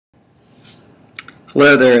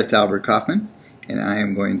Hello there, it's Albert Kaufman, and I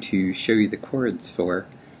am going to show you the chords for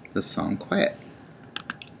the song Quiet.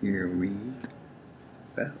 Here we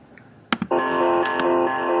go.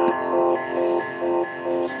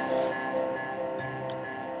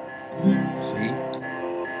 C,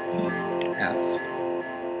 F,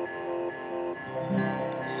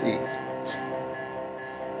 C.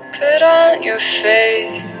 Put on your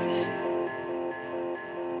face,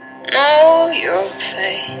 know your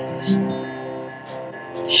place.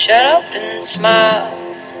 Shut up and smile,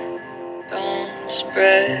 don't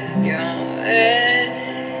spread your legs.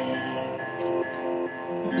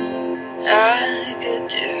 I could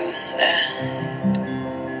do that,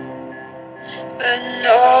 but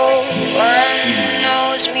no one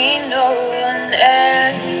knows me, no one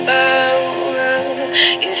ever will.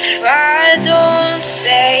 If I don't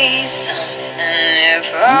say something,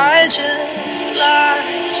 if I just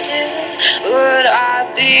lie still, would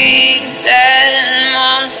I be letting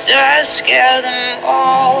monsters scare them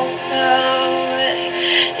all away?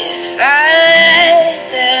 If I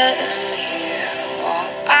let them hear all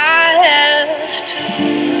I have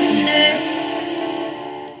to say,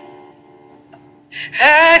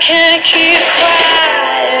 I can't keep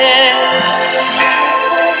quiet.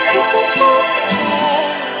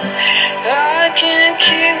 I can't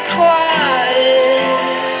keep quiet.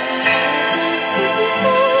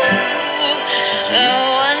 The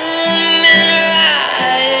one woman riot.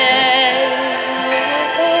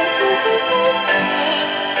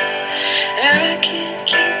 I can't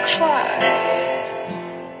keep quiet.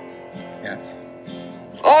 F.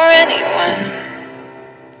 Or anyone.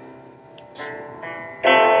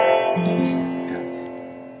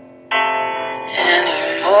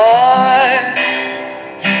 Anymore,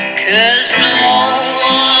 'cause no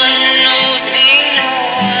one knows me, no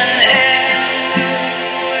one ever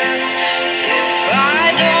will. If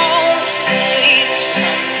I don't say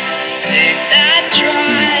something, take that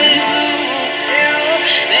dry blue pill,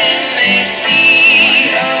 they may see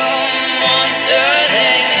a monster,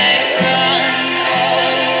 they may run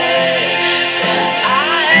away, but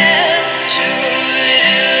I have to do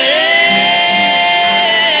this.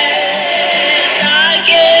 I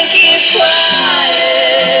can't keep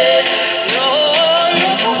quiet. No,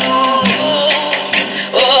 no,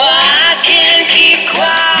 oh, I can't keep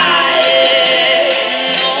quiet.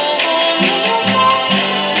 No, no,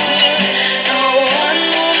 no one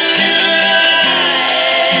woman riot.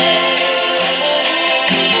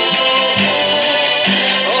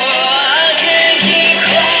 Oh, I can't keep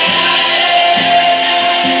quiet.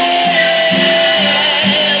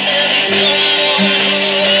 There'll be someone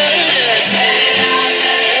who understands.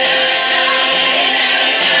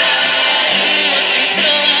 Must be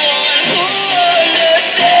someone who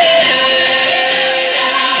understands.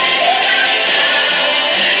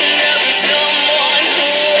 There'll be someone who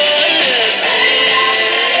understands.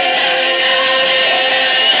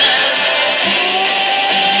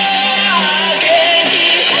 I can't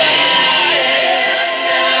keep quiet.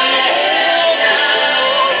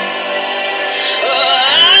 Oh,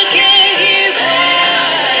 I can't keep quiet.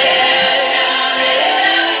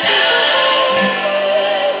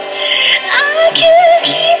 I can't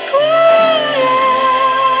keep quiet.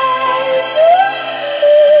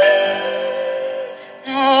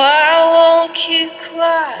 No, I won't keep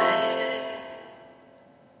quiet.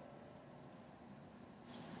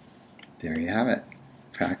 There you have it.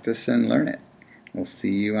 Practice and learn it. We'll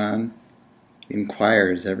see you in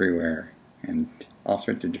choirs everywhere and all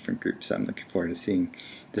sorts of different groups. I'm looking forward to seeing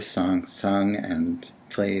this song sung and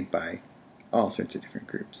played by all sorts of different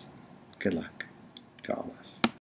groups. Good luck to all of us.